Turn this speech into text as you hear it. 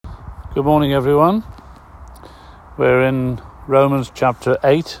Good morning, everyone. We're in Romans chapter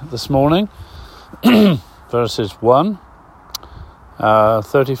 8 this morning, verses 1,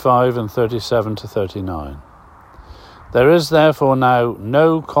 35 and 37 to 39. There is therefore now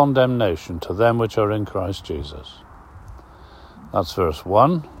no condemnation to them which are in Christ Jesus. That's verse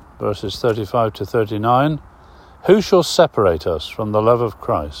 1, verses 35 to 39. Who shall separate us from the love of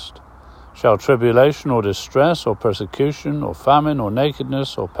Christ? Shall tribulation or distress or persecution or famine or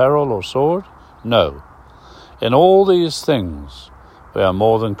nakedness or peril or sword? No. In all these things we are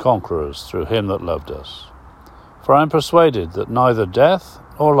more than conquerors through him that loved us. For I am persuaded that neither death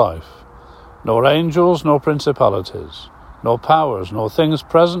nor life, nor angels nor principalities, nor powers, nor things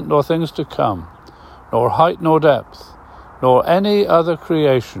present nor things to come, nor height nor depth, nor any other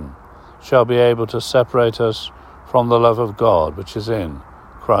creation shall be able to separate us from the love of God which is in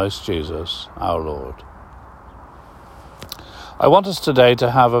Christ Jesus our Lord. I want us today to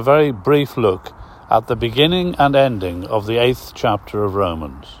have a very brief look at the beginning and ending of the 8th chapter of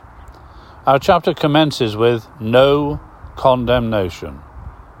Romans. Our chapter commences with no condemnation.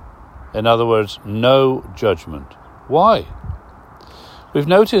 In other words, no judgment. Why? We've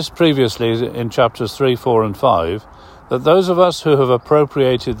noticed previously in chapters 3, 4 and 5 that those of us who have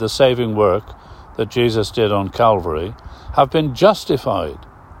appropriated the saving work that Jesus did on Calvary have been justified.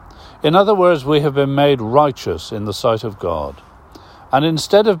 In other words, we have been made righteous in the sight of God. And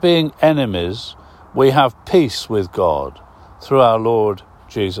instead of being enemies, we have peace with God through our Lord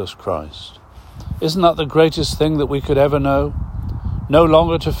Jesus Christ. Isn't that the greatest thing that we could ever know? No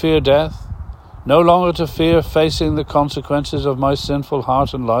longer to fear death, no longer to fear facing the consequences of my sinful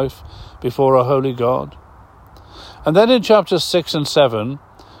heart and life before a holy God. And then in chapters 6 and 7,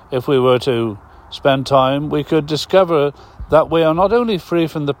 if we were to spend time, we could discover that we are not only free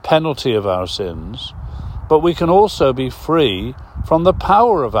from the penalty of our sins, but we can also be free from the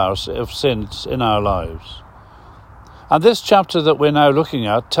power of sins in our lives. And this chapter that we're now looking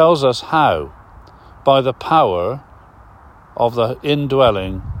at tells us how, by the power of the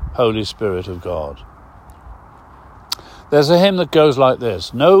indwelling Holy Spirit of God. There's a hymn that goes like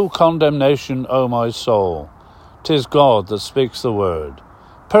this: No condemnation, O my soul, 'tis God that speaks the word.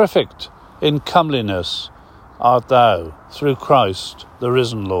 Perfect in comeliness art thou, through Christ the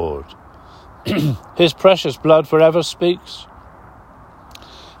risen Lord. His precious blood forever speaks.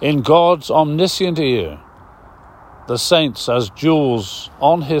 In God's omniscient ear, the saints as jewels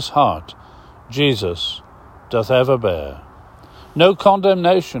on his heart, Jesus doth ever bear. No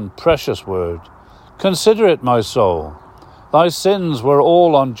condemnation, precious word. Consider it, my soul. Thy sins were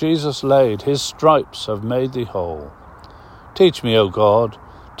all on Jesus laid. His stripes have made thee whole. Teach me, O God,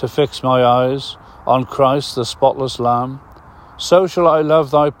 to fix my eyes on Christ the spotless Lamb. So shall I love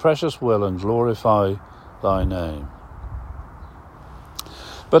thy precious will and glorify thy name.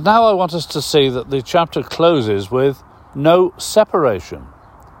 But now I want us to see that the chapter closes with no separation.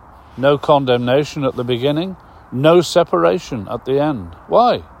 No condemnation at the beginning, no separation at the end.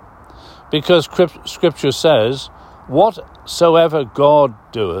 Why? Because Scripture says, whatsoever God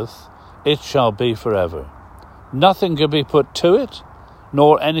doeth, it shall be forever. Nothing can be put to it,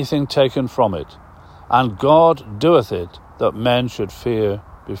 nor anything taken from it. And God doeth it, that men should fear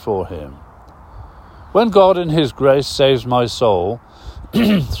before him. When God in his grace saves my soul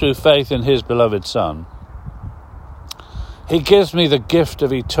through faith in his beloved Son, he gives me the gift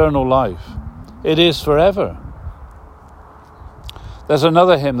of eternal life. It is forever. There's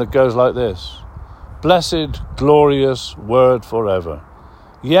another hymn that goes like this: Blessed, glorious word forever.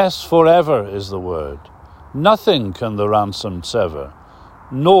 Yes, forever is the word. Nothing can the ransomed sever.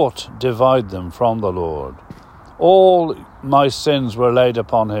 Naught divide them from the Lord. All my sins were laid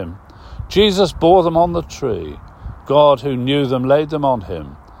upon him. Jesus bore them on the tree. God who knew them laid them on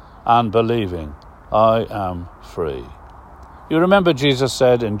him. And believing, I am free. You remember Jesus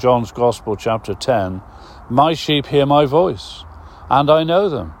said in John's Gospel chapter 10, My sheep hear my voice, and I know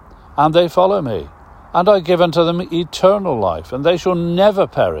them, and they follow me. And I give unto them eternal life, and they shall never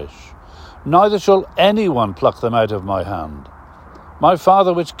perish, neither shall anyone pluck them out of my hand. My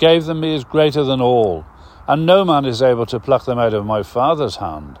Father which gave them me is greater than all, and no man is able to pluck them out of my Father's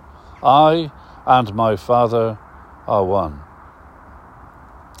hand. I and my Father are one.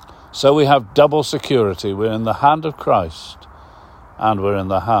 So we have double security. We're in the hand of Christ, and we're in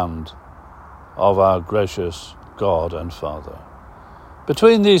the hand of our gracious God and Father.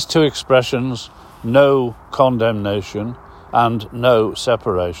 Between these two expressions, no condemnation and no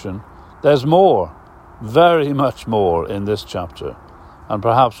separation, there's more, very much more in this chapter. And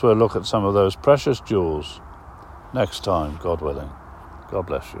perhaps we'll look at some of those precious jewels next time, God willing. God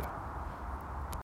bless you.